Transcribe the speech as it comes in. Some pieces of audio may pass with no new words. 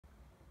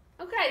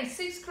Okay,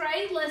 6th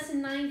grade,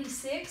 lesson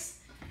 96.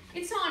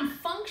 It's on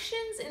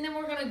functions, and then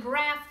we're going to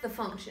graph the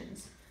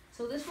functions.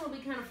 So this will be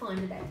kind of fun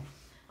today.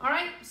 All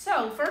right,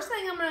 so first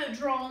thing I'm going to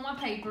draw on my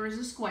paper is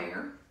a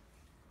square.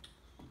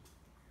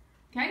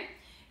 Okay,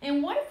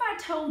 and what if I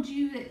told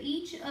you that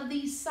each of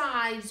these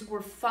sides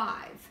were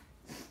 5?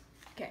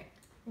 Okay,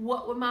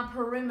 what would my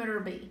perimeter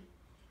be?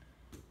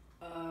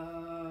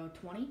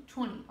 20.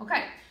 20.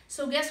 Okay,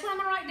 so guess what I'm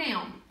going to write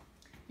down?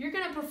 You're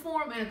going to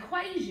perform an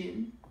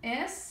equation,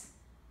 S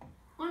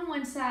on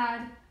one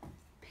side,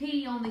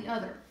 P on the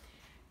other.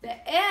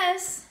 The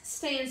S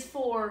stands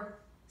for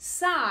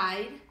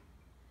side,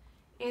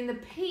 and the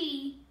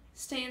P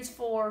stands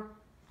for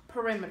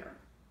perimeter.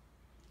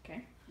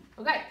 Okay.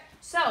 Okay,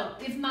 so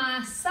if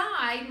my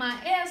side, my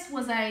S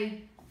was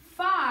a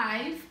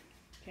 5,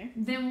 okay,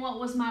 then what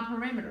was my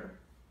perimeter?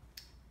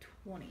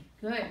 20.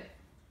 Good.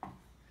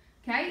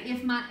 Okay,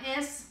 if my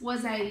S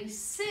was a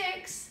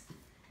 6,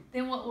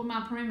 then what would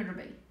my perimeter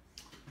be?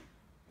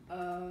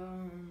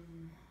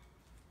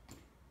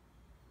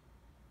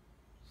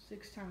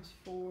 6 times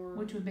 4.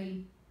 Which would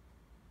be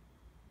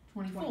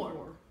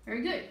 24.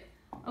 Very good.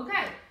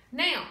 Okay,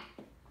 now.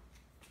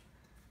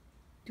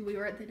 Do we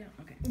write that down?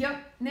 Okay.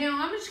 Yep.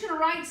 Now I'm just going to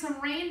write some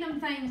random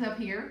things up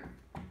here.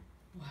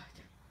 What?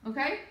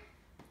 Okay?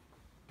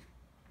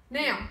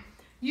 Now,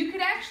 you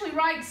could actually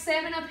write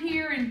 7 up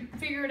here and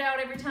figure it out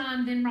every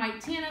time, then write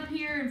 10 up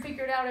here and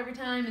figure it out every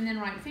time, and then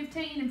write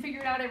 15 and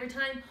figure it out every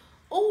time.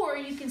 Or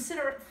you can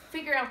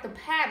figure out the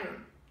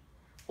pattern,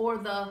 or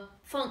the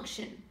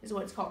function is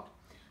what it's called.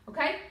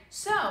 Okay?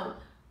 So,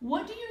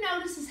 what do you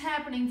notice is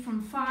happening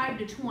from 5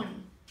 to 20?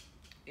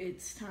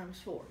 It's times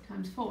 4.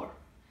 Times 4.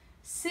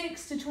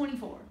 6 to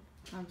 24.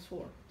 Times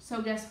 4.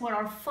 So guess what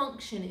our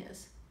function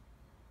is?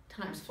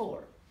 Times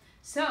 4.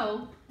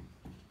 So,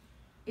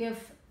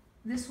 if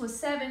this was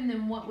 7,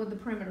 then what would the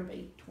perimeter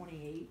be?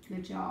 28.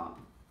 Good job.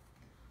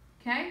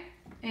 Okay?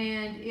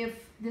 And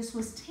if this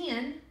was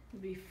 10, it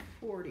would be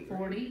 40.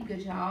 40. Right?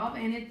 Good job.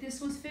 And if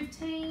this was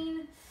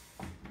 15,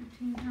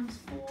 15 times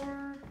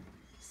 4,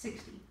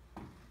 60.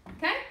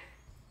 Okay?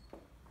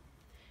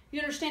 You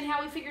understand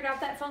how we figured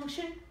out that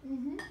function?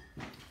 Mm-hmm.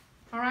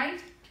 All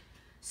right?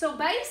 So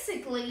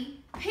basically,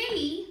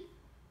 P,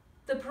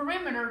 the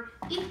perimeter,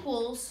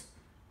 equals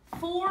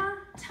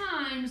 4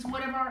 times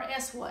whatever our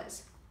S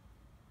was.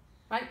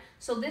 Right?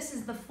 So this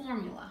is the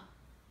formula.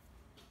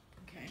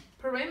 Okay.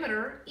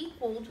 Perimeter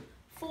equaled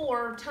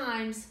 4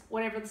 times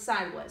whatever the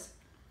side was.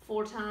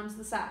 4 times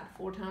the side,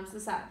 4 times the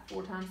side,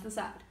 4 times the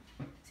side.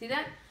 See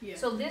that? Yeah.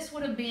 So this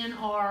would have been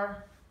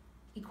our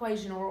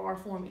equation or our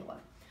formula.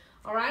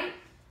 All right?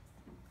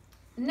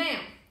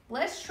 Now,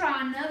 let's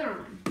try another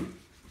one.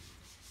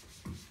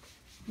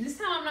 This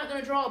time I'm not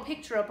going to draw a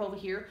picture up over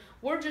here.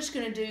 We're just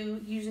going to do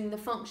using the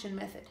function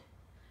method.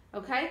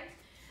 Okay?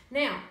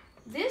 Now,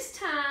 this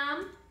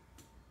time,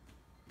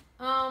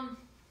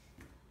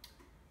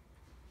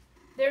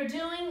 they're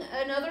doing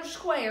another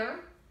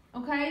square,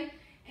 okay?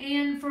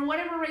 And for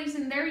whatever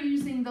reason, they're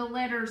using the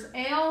letters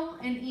L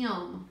and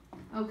M,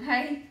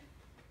 okay?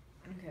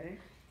 Okay.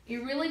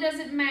 It really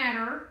doesn't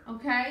matter,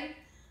 okay?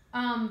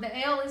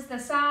 The L is the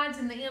sides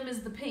and the M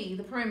is the P,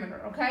 the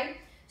perimeter, okay?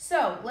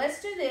 So,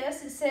 let's do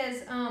this. It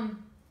says,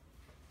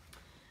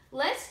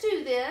 let's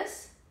do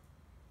this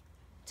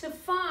to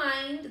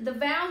find the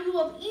value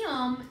of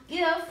M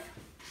if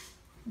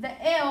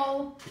the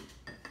L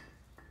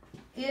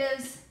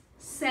is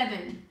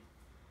 7.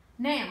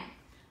 Now,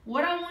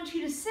 what I want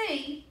you to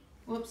see,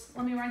 whoops,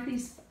 let me write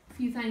these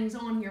few things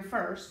on here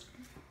first,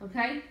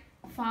 okay?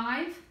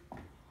 5,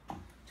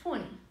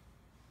 20,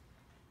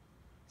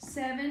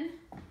 7,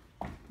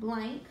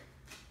 blank,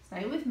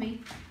 stay with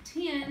me,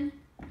 10,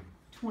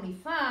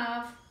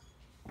 25,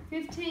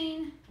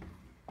 15,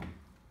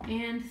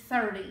 and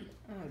 30.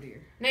 Oh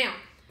dear. Now,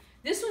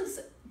 this one's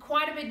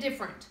quite a bit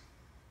different,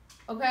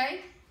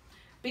 okay?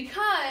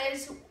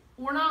 Because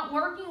we're not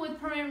working with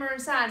perimeter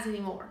and sides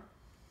anymore.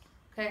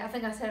 Okay, I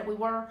think I said we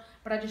were,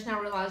 but I just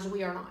now realized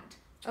we are not.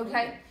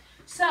 Okay,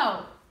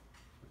 so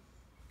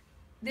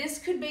this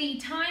could be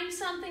times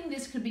something,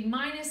 this could be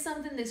minus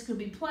something, this could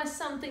be plus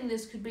something,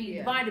 this could be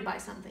divided by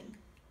something.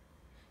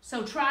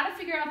 So try to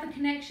figure out the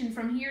connection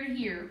from here to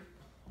here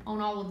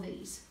on all of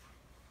these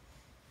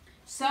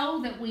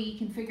so that we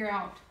can figure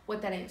out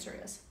what that answer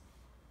is.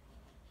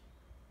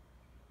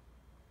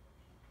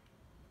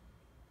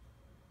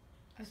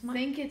 I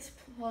think it's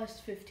plus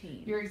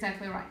 15. You're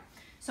exactly right.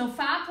 So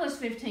 5 plus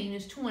 15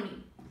 is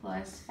 20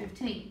 plus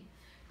 15.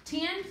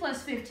 10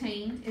 plus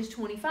 15 is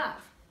 25.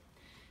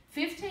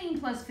 15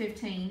 plus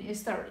 15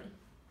 is 30.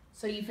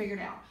 So you figured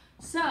out.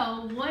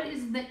 So what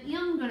is the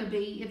M going to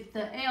be if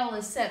the L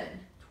is 7?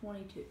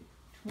 22.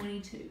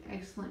 22.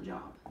 Excellent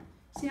job.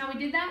 See how we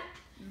did that?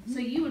 Mm-hmm. So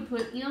you would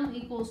put M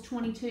equals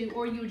 22,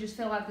 or you would just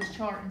fill out this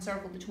chart and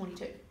circle the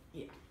 22.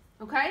 Yeah.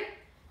 Okay?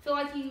 Feel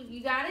like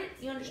you got it?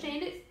 You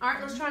understand it? All right,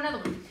 let's try another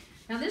one.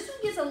 Now this one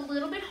gets a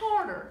little bit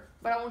harder,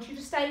 but I want you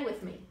to stay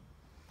with me.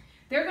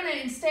 They're going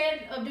to,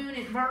 instead of doing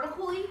it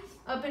vertically,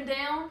 up and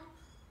down,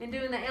 and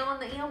doing the L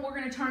and the M, we're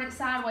going to turn it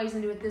sideways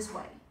and do it this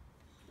way.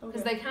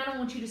 because they kind of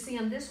want you to see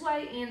them this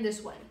way and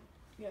this way.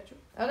 Gotcha.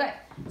 Okay,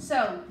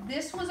 so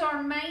this was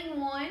our main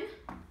one,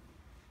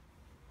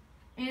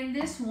 and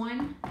this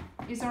one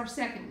is our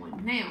second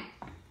one. Now,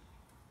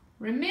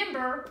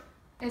 remember,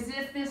 as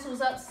if this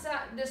was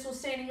upside, this was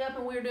standing up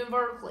and we were doing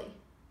vertically.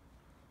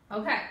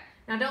 Okay,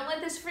 now don't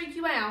let this freak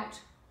you out.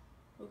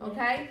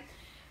 Okay,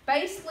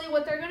 basically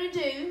what they're going to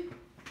do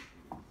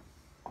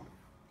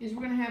is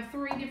we're going to have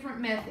 3 different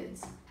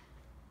methods.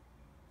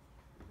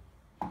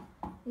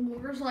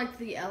 Where's like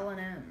the L and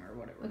M or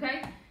whatever?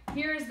 Okay,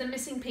 here is the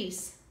missing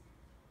piece.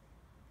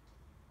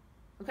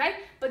 Okay,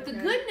 but the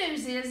good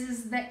news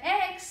is the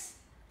X,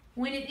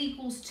 when it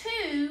equals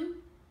 2,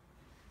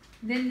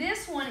 then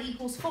this one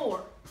equals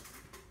 4.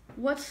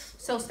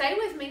 So stay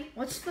with me.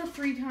 What's the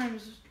 3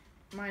 times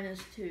minus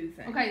 2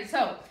 thing? Okay,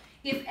 so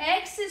if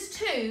X is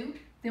 2,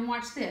 then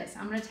watch this.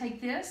 I'm going to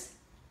take this,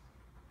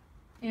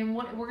 and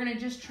we're going to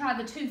just try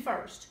the 2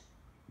 first.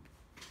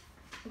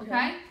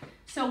 Okay?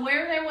 So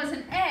where there was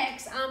an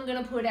X, I'm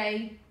going to put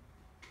a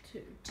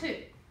 2.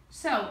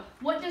 So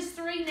what does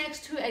 3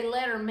 next to a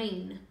letter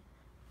mean?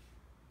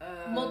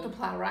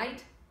 Multiply,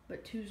 right?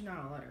 But 2's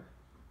not a letter.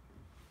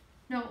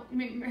 No,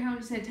 remember how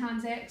it said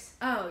times X?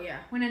 Oh, yeah.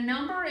 When a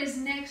number is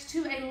next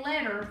to a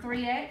letter,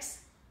 3X,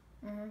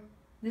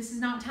 this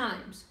is not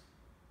times.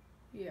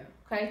 Yeah.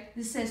 Okay?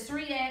 This says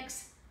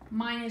 3X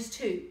minus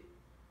 2.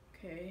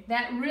 Okay.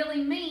 That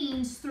really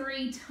means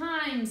 3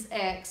 times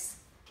X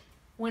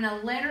when a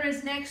letter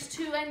is next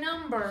to a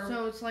number.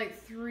 So it's like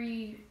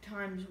 3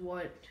 times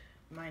what?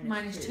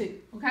 Minus 2.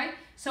 Okay?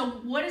 So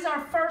what is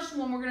our first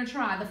one we're going to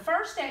try? The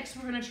first X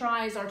we're going to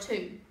try is our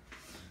 2.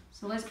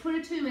 So let's put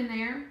a 2 in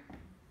there.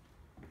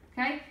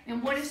 Okay?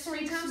 And what is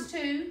 3 times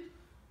 2?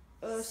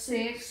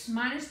 6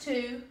 minus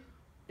 2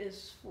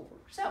 is 4.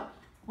 So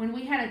when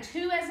we had a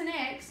 2 as an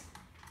X,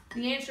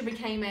 the answer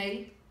became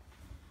a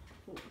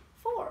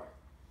 4.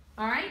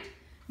 All right?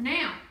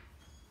 Now,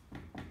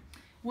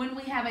 when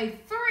we have a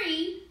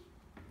 3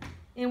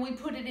 and we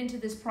put it into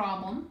this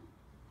problem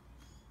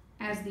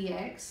as the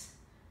X,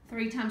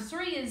 3 times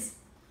 3 is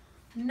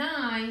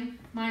 9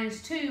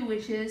 minus 2,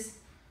 which is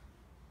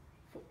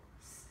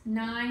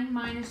 9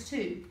 minus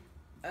 2.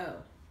 Oh,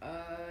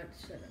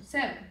 7.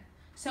 7.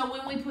 So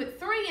when we put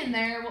 3 in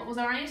there, what was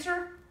our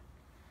answer?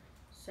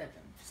 7.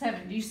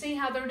 7. Do you see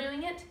how they're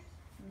doing it?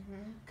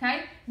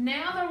 Okay.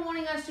 Now they're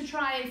wanting us to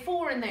try a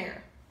 4 in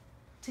there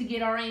to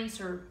get our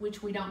answer,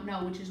 which we don't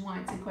know, which is why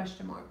it's a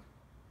question mark.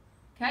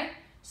 Okay.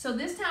 So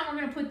this time we're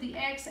going to put the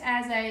X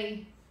as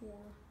a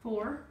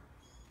 4.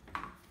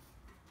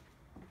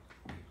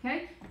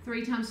 Okay.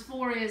 3 times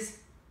 4 is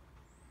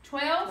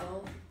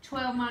 12.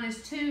 12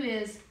 minus 2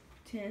 is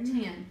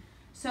 10.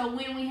 So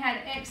when we had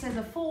X as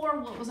a 4,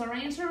 what was our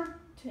answer?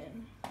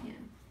 10. Yeah.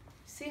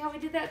 See how we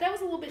did that? That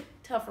was a little bit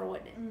tougher,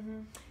 wasn't it?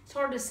 It's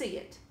hard to see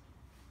it.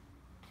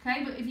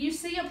 Okay, but if you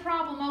see a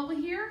problem over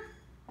here,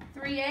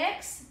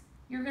 3X,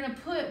 you're going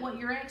to put what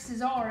your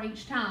X's are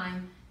each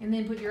time and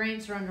then put your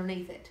answer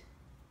underneath it.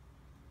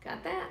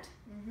 Got that?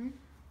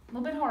 A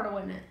little bit harder,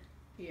 wasn't it?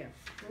 Yeah.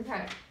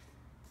 Okay.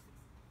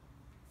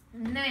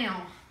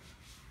 Now,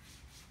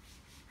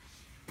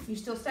 you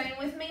still staying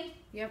with me?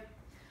 Yep.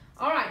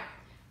 All right.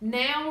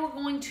 Now we're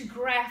going to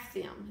graph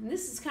them. And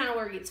this is kind of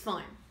where it gets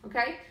fun.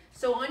 Okay?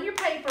 So on your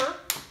paper,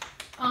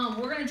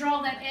 we're going to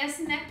draw that S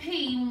and that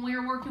P when we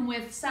were working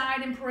with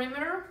side and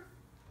perimeter.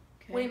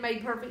 Okay. When it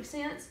made perfect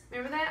sense.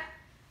 Remember that?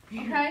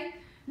 Okay?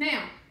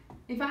 Now,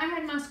 if I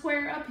had my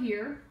square up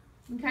here,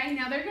 okay,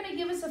 now they're going to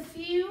give us a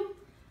few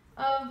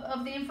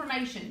of the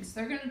informations.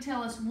 They're going to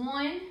tell us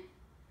 1,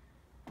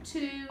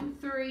 2,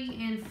 3,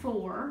 and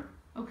 4.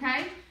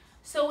 Okay?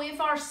 So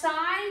if our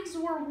sides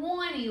were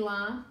 1,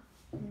 Eli,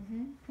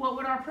 what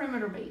would our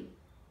perimeter be?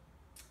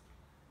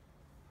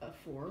 A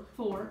 4.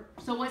 4.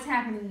 So what's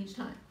happening each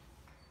time?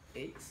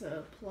 It's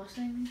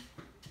plussing.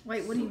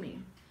 Wait, what do you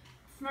mean?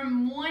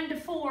 From 1 to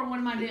 4, what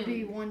am I doing? It'd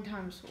be 1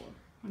 times 4.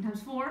 1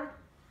 times 4,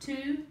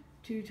 2.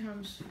 2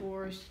 times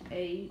 4 is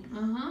 8.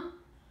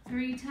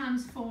 3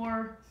 times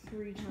 4,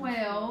 3 times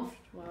 12.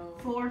 4 is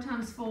 12. 4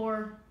 times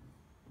 4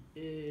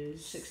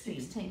 is 16.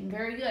 16.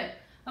 Very good.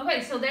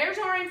 Okay, so there's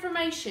our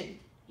information.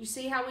 You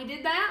see how we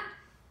did that?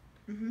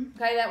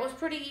 Okay, that was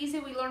pretty easy.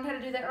 We learned how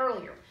to do that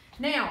earlier.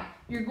 Now,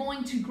 you're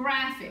going to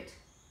graph it.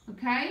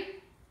 Okay?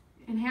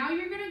 And how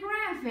you're going to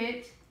graph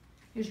it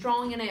is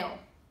drawing an L.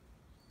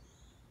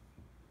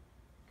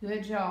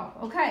 Good job.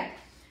 Okay.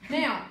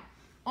 Now,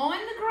 on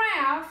the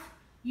graph,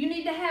 you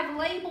need to have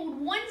labeled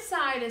one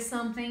side as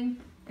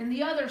something and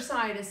the other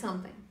side as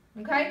something.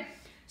 Okay?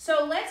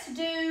 So let's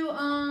do,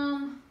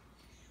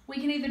 we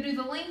can either do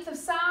the length of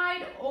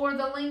side or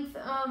the length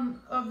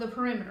of the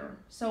perimeter.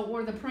 So,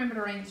 or the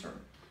perimeter answer.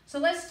 So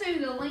let's do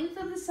the length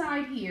of the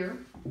side here.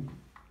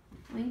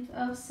 Length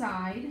of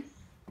side.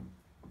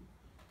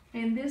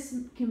 And this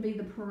can be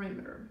the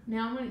perimeter.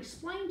 Now I'm going to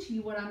explain to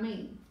you what I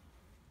mean.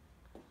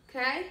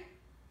 Okay?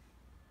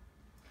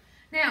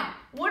 Now,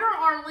 what are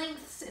our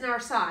lengths and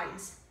our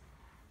sides?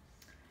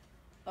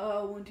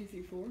 1, 2,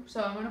 3, 4.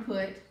 So I'm going to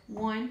put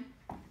 1,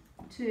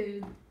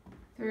 2,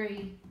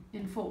 3,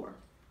 and 4.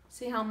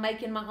 See how I'm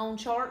making my own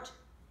chart?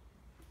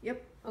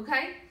 Yep.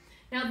 Okay.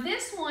 Now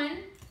this one,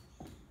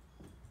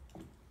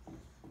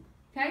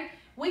 okay,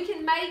 we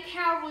can make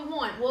however we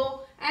want.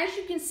 Well, as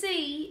you can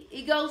see,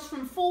 it goes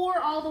from 4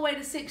 all the way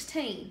to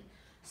 16.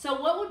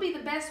 So what would be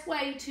the best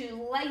way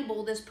to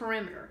label this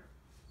perimeter?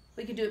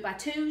 We could do it by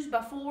 2s,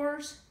 by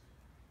 4s,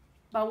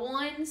 by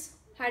 1s.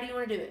 How do you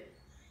want to do it?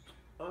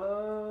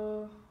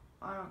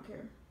 I don't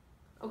care.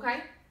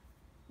 Okay.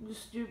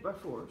 Just do it by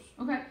 4s.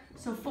 Okay.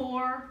 So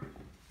 4,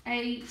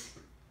 8,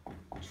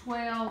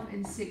 12,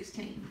 and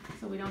 16.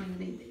 So we don't even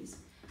need these.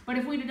 But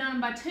if we'd have done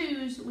them by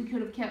 2s, we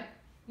could have kept,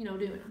 doing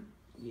them.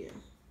 Yeah.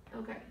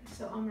 Okay,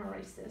 so I'm going to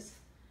erase this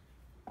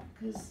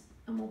because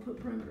I'm going to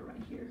put perimeter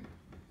right here.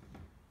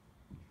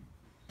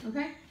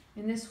 Okay,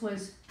 and this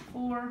was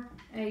 4,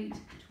 8,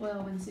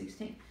 12, and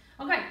 16.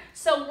 Okay,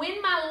 so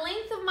when my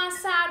length of my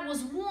side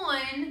was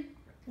 1,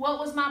 what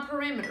was my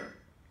perimeter?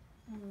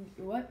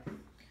 What?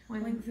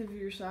 Length of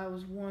your side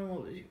was 1.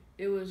 What was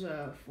it? Was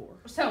 4.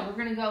 So we're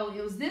going to go,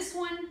 it was this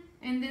one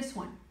and this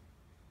one.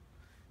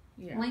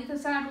 Yeah. Length of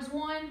side was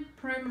 1,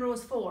 perimeter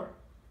was 4.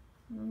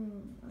 I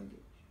get you.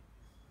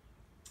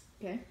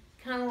 Okay.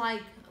 Kind of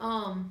like,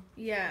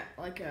 yeah,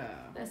 like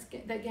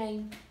that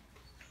game.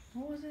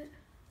 What was it?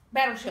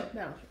 Battleship.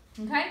 Battleship.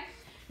 Okay?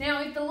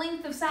 Now, if the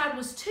length of side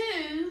was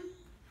 2,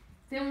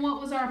 then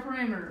what was our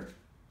perimeter?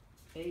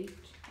 8.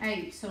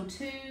 8. So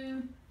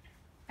 2,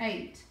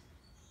 8.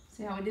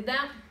 See how we did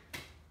that?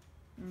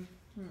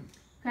 Mm-hmm.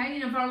 Okay,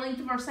 and if our length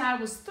of our side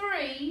was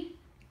 3,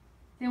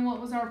 then what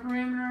was our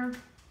perimeter?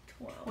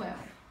 12.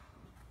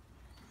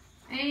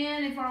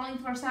 And if our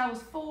length of our side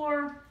was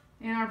 4,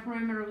 and our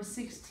perimeter was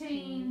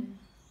 16.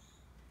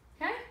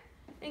 Okay?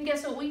 And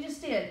guess what we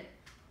just did?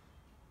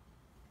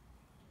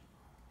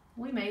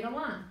 We made a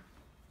line.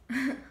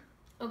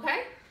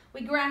 Okay?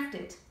 We graphed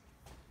it.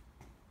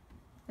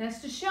 That's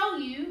to show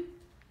you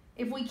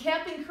if we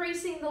kept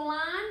increasing the line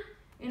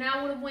and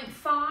I would have went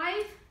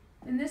 5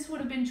 and this would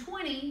have been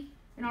 20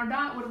 and our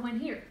dot would have went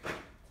here.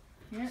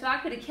 Yep. So I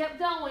could have kept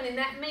going and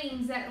that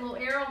means, that little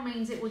arrow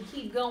means it would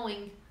keep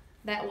going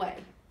that way.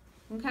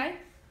 Okay?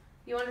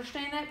 You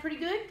understand that pretty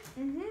good?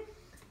 Mm-hmm.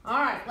 All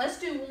right, let's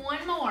do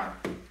one more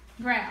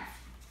graph.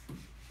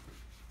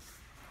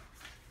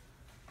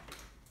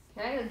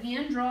 Okay,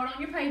 again, draw it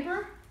on your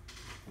paper.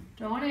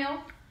 Draw an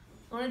L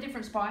on a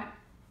different spot.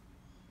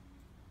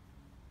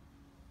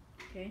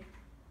 Okay.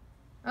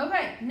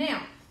 Okay,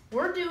 now,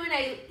 we're doing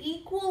an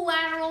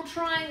equilateral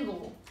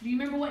triangle. Do you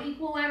remember what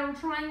equilateral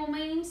triangle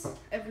means?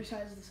 Every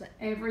side is the same.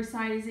 Every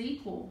side is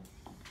equal.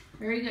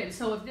 Very good.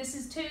 So if this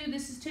is 2,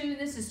 this is 2, and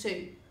this is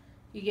 2.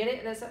 You get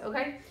it? That's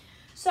okay?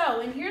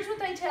 So, and here's what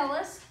they tell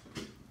us.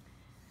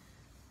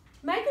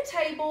 Make a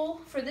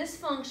table for this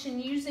function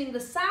using the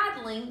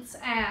side lengths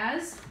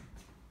as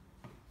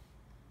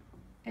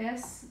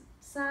S,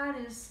 side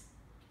is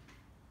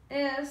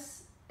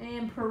S,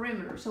 and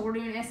perimeter. So we're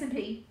doing S and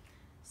P,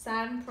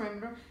 side and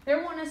perimeter.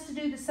 They're wanting us to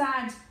do the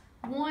sides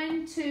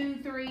 1, 2,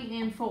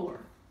 3, and 4.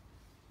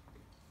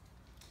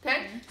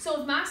 Okay?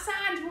 So if my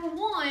sides were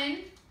 1,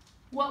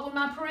 what would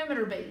my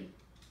perimeter be?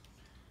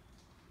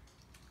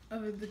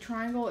 Of the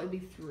triangle, it'd be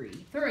 3.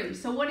 3.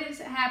 So what is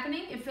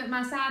happening? If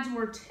my sides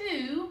were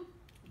 2,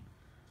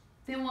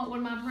 then what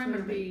would my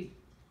perimeter So be?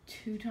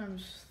 2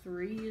 times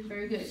 3 is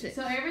very good. 6.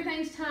 So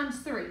everything's times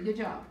 3. Good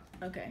job.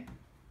 Okay.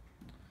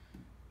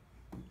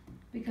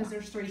 Because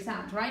there's 3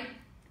 sides, right?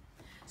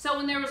 So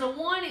when there was a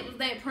 1,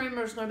 that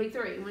perimeter is going to be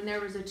 3. When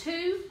there was a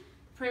 2,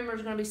 perimeter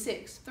is going to be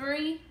 6.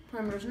 3,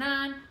 perimeter is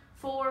 9.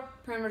 4,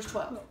 perimeter is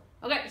 12.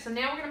 Okay, so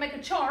now we're going to make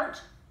a chart.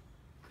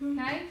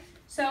 Okay?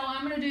 So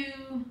I'm going to do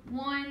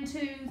 1,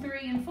 2,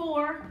 3, and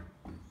 4.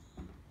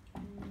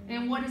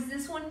 And what is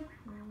this one?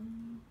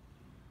 1,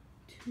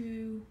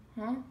 2,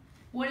 huh?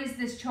 What is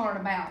this chart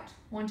about?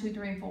 1, 2,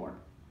 3, and 4.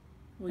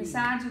 The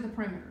sides or the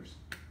perimeters?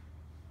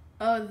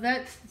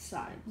 That's the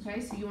side.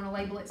 Okay, so you want to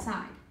label it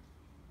side.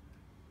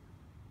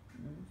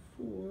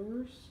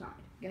 4 side.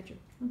 Gotcha.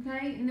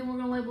 Okay, and then we're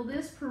going to label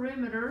this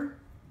perimeter.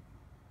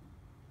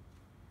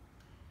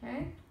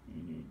 Okay.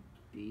 And it'd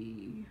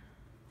be...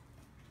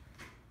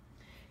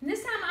 And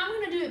this time I'm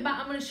going to do it by,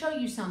 I'm going to show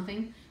you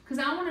something, because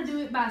I want to do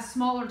it by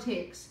smaller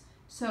ticks.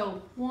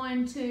 So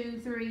 1,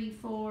 2, 3,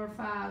 4,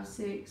 5,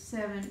 6,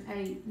 7,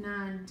 8,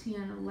 9,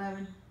 10,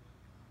 11,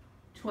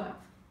 12.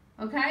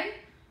 Okay?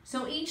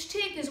 So each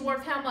tick is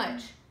worth how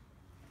much?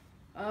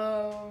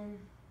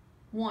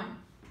 1.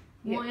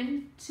 Yep.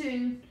 1,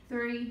 2,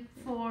 3,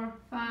 4,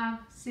 5,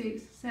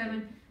 6,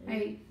 7,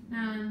 8,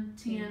 9,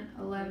 10,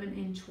 11,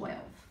 and 12.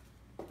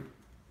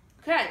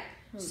 Okay.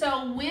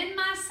 So when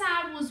my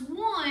side was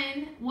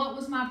 1, what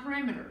was my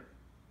perimeter?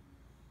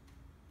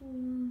 4,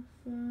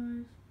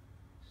 5,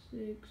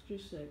 6,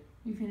 just a sec.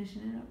 You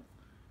finishing it up?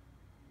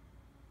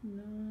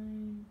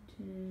 9,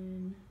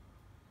 10.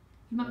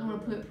 You might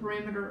want to put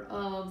perimeter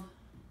of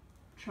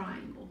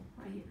triangle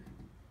right here.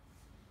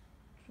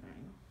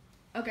 Triangle.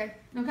 Okay.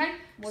 Okay?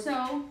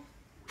 So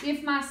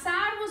if my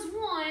side was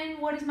 1,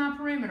 what is my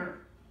perimeter?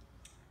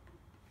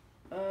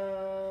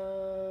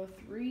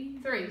 3.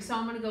 3. So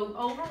I'm going to go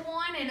over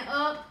 1 and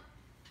up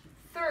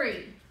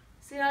 3.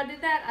 See how I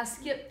did that? I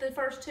skipped the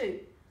first 2.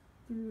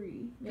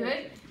 3. Good.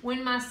 Okay.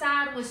 When my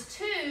side was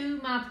 2,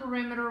 my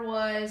perimeter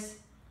was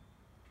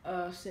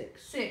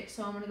 6. 6.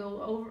 So I'm going to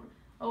go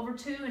over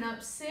 2 and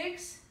up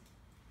 6.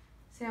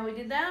 See how we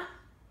did that?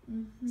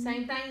 Mm-hmm.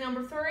 Same thing,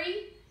 number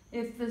 3.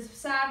 If the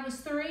side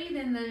was 3,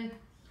 then the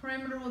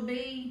perimeter would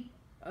be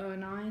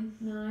 9.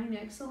 9.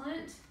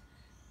 Excellent.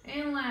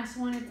 And last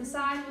one, if the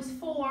side was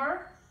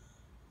 4,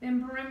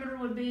 then perimeter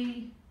would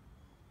be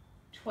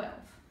 12.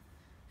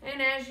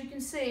 And as you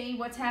can see,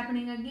 what's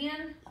happening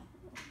again?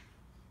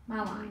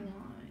 My line.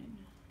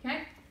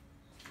 9.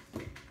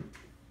 Okay?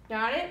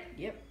 Got it?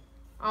 Yep.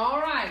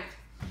 All right.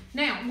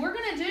 Now, we're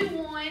going to do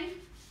one.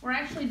 We're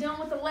actually done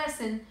with the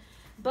lesson,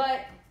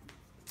 but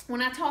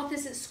when I taught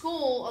this at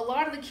school, a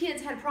lot of the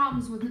kids had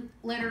problems with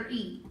letter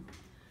E.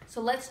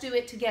 So let's do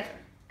it together.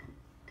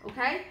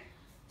 Okay?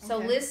 So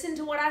listen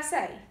to what I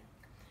say.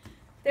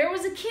 There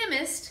was a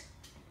chemist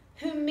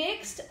who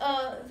mixed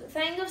a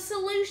thing of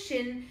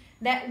solution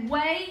that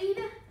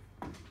weighed,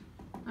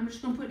 I'm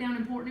just going to put down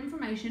important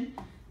information,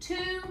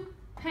 2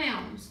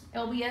 pounds.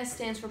 LBS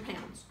stands for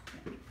pounds.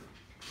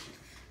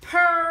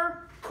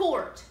 Per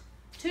quart.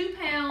 2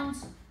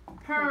 pounds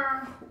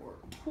per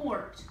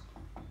quart.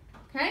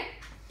 Okay?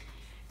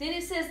 Then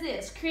it says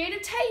this, create a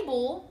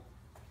table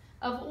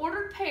of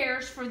ordered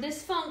pairs for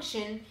this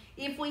function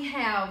if we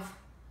have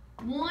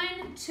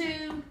 1,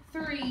 2,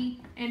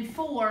 3, and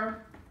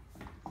 4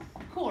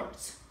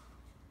 quarts.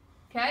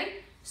 Okay?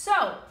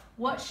 So,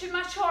 what should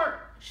my chart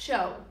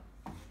show?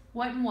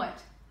 What and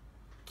what?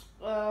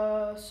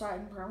 Side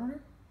and perimeter?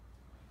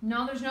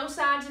 No, there's no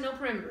sides and no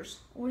perimeters.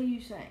 What are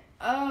you saying?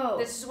 Oh.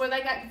 This is where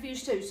they got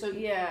confused too. So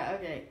yeah,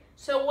 okay.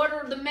 So what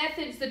are the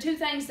methods, the 2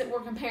 things that we're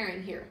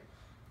comparing here?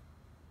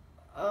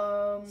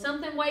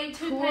 Something weighed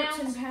 2 pounds. Quarts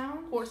and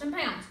pounds? Quarts and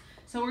pounds.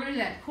 So we're going to do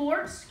that.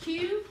 Quarts,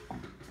 Q,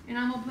 and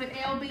I'm going to put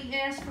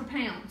LBS for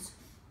pounds.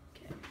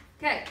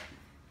 Okay.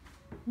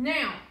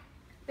 Now,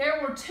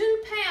 there were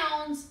 2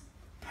 pounds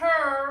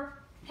per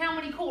how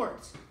many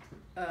quarts?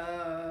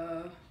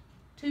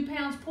 2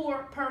 pounds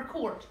per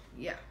quart.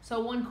 Yeah. So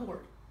 1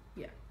 quart.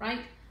 Yeah.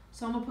 Right?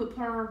 So I'm going to put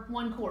per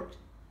 1 quart.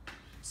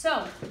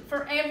 So,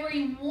 for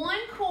every 1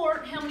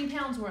 quart, how many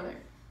pounds were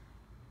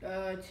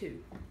there?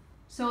 2.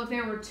 So if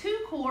there were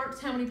 2 quarts,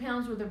 how many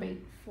pounds would there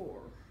be? 4.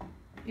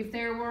 If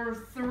there were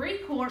 3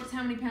 quarts,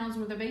 how many pounds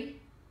would there be?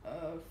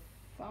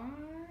 5.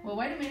 Well,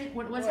 wait a minute.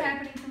 What's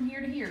happening from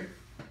here to here?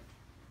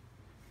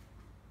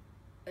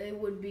 It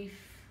would be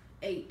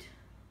 8.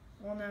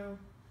 Well, no.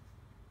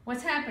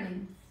 What's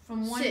happening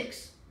from 1?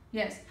 6.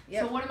 Yes.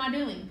 Yep. So what am I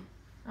doing?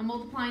 I'm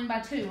multiplying by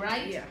 2,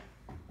 right? Yeah.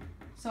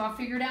 So I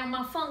figured out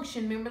my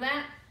function. Remember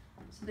that?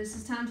 So this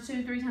is times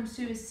 2. 3 times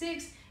 2 is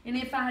 6. And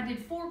if I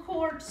did 4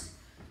 quarts,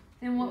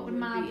 then what would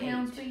my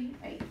pounds be?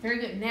 8. Very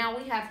good. Now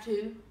we have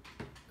to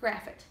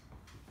graph it.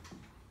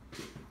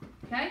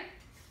 Okay?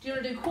 Do you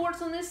want to do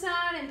quarts on this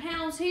side and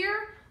pounds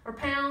here, or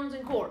pounds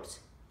and quarts?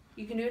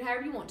 You can do it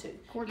however you want to.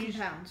 Quarts and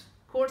pounds.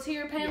 Quarts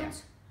here,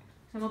 pounds?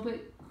 Yeah. So I'm going to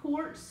put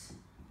quarts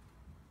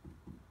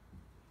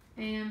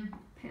and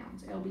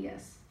pounds,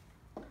 LBS.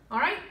 All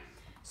right?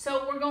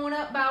 So we're going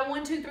up by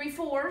 1, 2, 3,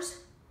 4s.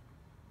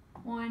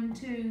 1,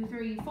 2,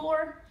 3,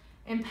 4.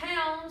 And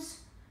pounds,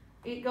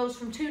 it goes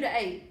from 2 to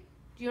 8.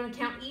 Do you want to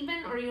count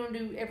even, or do you want to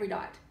do every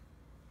dot?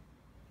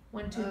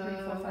 1, 2, 3,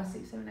 4, 5,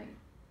 6, 7, 8.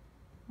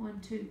 1,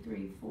 2,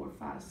 3, 4,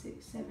 5,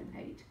 6, 7,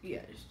 8. Yeah,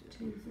 just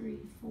do it. 2, 3,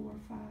 4,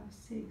 5,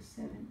 6,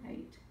 7,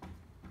 8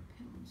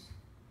 pounds.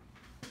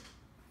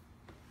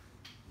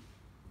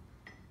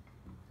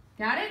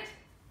 Got it?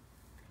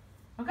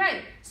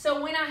 Okay,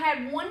 so when I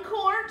had 1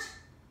 quart,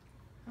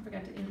 I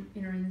forgot to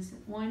enter in this.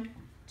 1,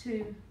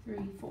 2, 3,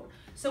 4.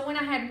 So when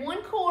I had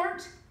 1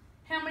 quart,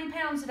 how many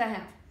pounds did I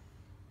have?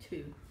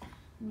 2.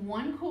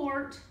 1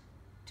 quart,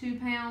 2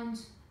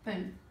 pounds,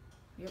 boom.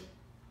 Yep.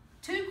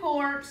 2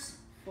 quarts,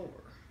 4.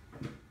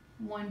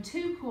 1,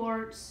 2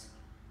 quarts,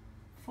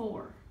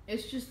 4.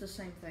 It's just the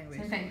same thing,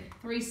 basically. Same thing.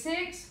 3,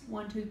 6,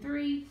 1, 2,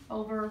 3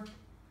 over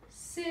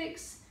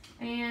 6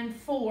 and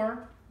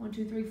 4. 1,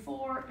 2, 3,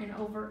 4 and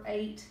over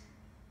 8.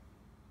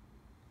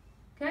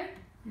 Okay?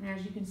 And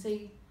as you can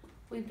see,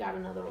 we've got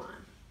another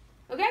line.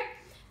 Okay?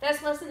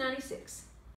 That's lesson 96.